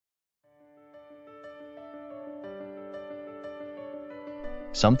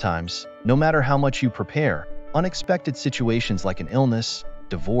Sometimes, no matter how much you prepare, unexpected situations like an illness,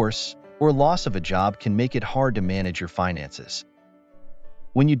 divorce, or loss of a job can make it hard to manage your finances.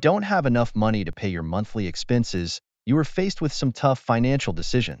 When you don't have enough money to pay your monthly expenses, you are faced with some tough financial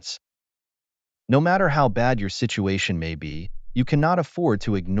decisions. No matter how bad your situation may be, you cannot afford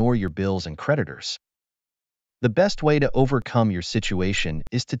to ignore your bills and creditors. The best way to overcome your situation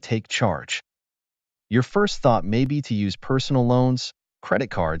is to take charge. Your first thought may be to use personal loans, credit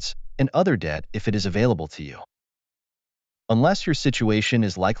cards, and other debt if it is available to you. Unless your situation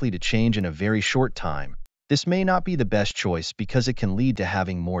is likely to change in a very short time, this may not be the best choice because it can lead to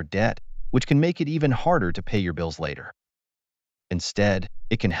having more debt, which can make it even harder to pay your bills later. Instead,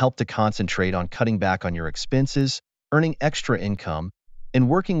 it can help to concentrate on cutting back on your expenses, earning extra income, and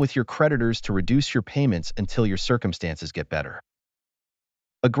working with your creditors to reduce your payments until your circumstances get better.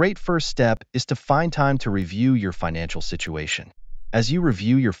 A great first step is to find time to review your financial situation. As you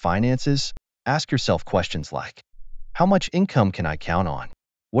review your finances, ask yourself questions like, how much income can I count on?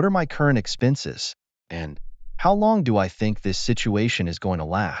 What are my current expenses? And how long do I think this situation is going to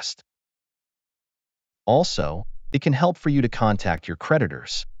last? Also, it can help for you to contact your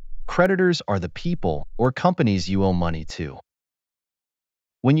creditors. Creditors are the people or companies you owe money to.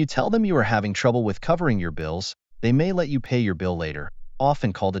 When you tell them you are having trouble with covering your bills, they may let you pay your bill later,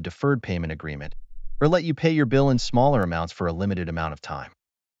 often called a deferred payment agreement, or let you pay your bill in smaller amounts for a limited amount of time.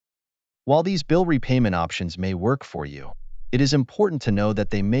 While these bill repayment options may work for you, it is important to know that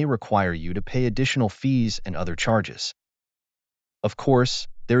they may require you to pay additional fees and other charges. Of course,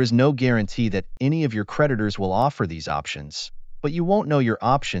 there is no guarantee that any of your creditors will offer these options, but you won't know your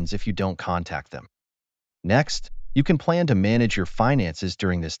options if you don't contact them. Next, you can plan to manage your finances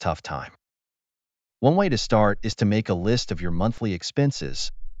during this tough time. One way to start is to make a list of your monthly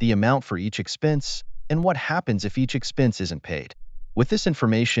expenses, the amount for each expense, and what happens if each expense isn't paid. With this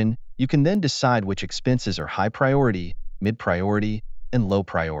information, you can then decide which expenses are high priority, mid-priority, and low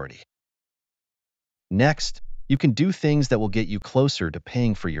priority. Next, you can do things that will get you closer to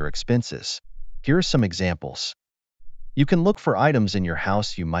paying for your expenses. Here are some examples. You can look for items in your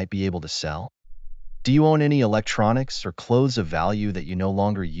house you might be able to sell. Do you own any electronics or clothes of value that you no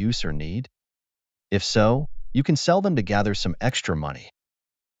longer use or need? If so, you can sell them to gather some extra money.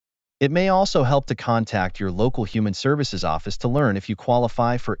 It may also help to contact your local human services office to learn if you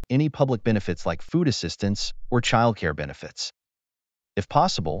qualify for any public benefits like food assistance or childcare benefits. If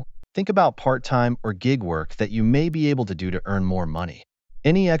possible, think about part-time or gig work that you may be able to do to earn more money.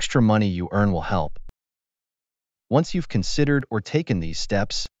 Any extra money you earn will help. Once you've considered or taken these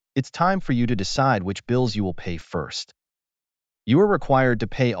steps, it's time for you to decide which bills you will pay first. You are required to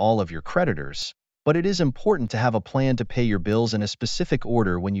pay all of your creditors, but it is important to have a plan to pay your bills in a specific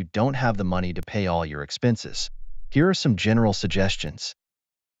order when you don't have the money to pay all your expenses. Here are some general suggestions.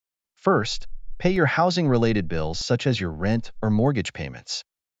 First, pay your housing-related bills such as your rent or mortgage payments.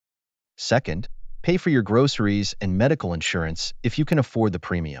 Second, pay for your groceries and medical insurance if you can afford the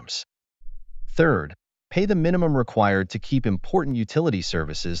premiums. Third, pay the minimum required to keep important utility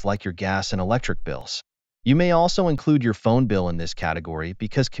services like your gas and electric bills. You may also include your phone bill in this category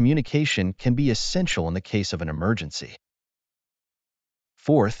because communication can be essential in the case of an emergency.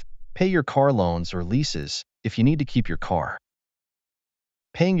 Fourth, pay your car loans or leases if you need to keep your car.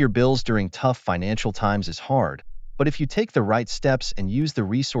 Paying your bills during tough financial times is hard, but if you take the right steps and use the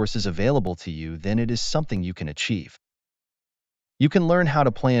resources available to you, then it is something you can achieve. You can learn how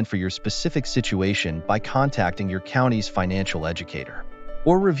to plan for your specific situation by contacting your county's financial educator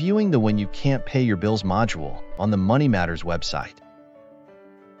or reviewing the When You Can't Pay Your Bills module on the Money Matters website.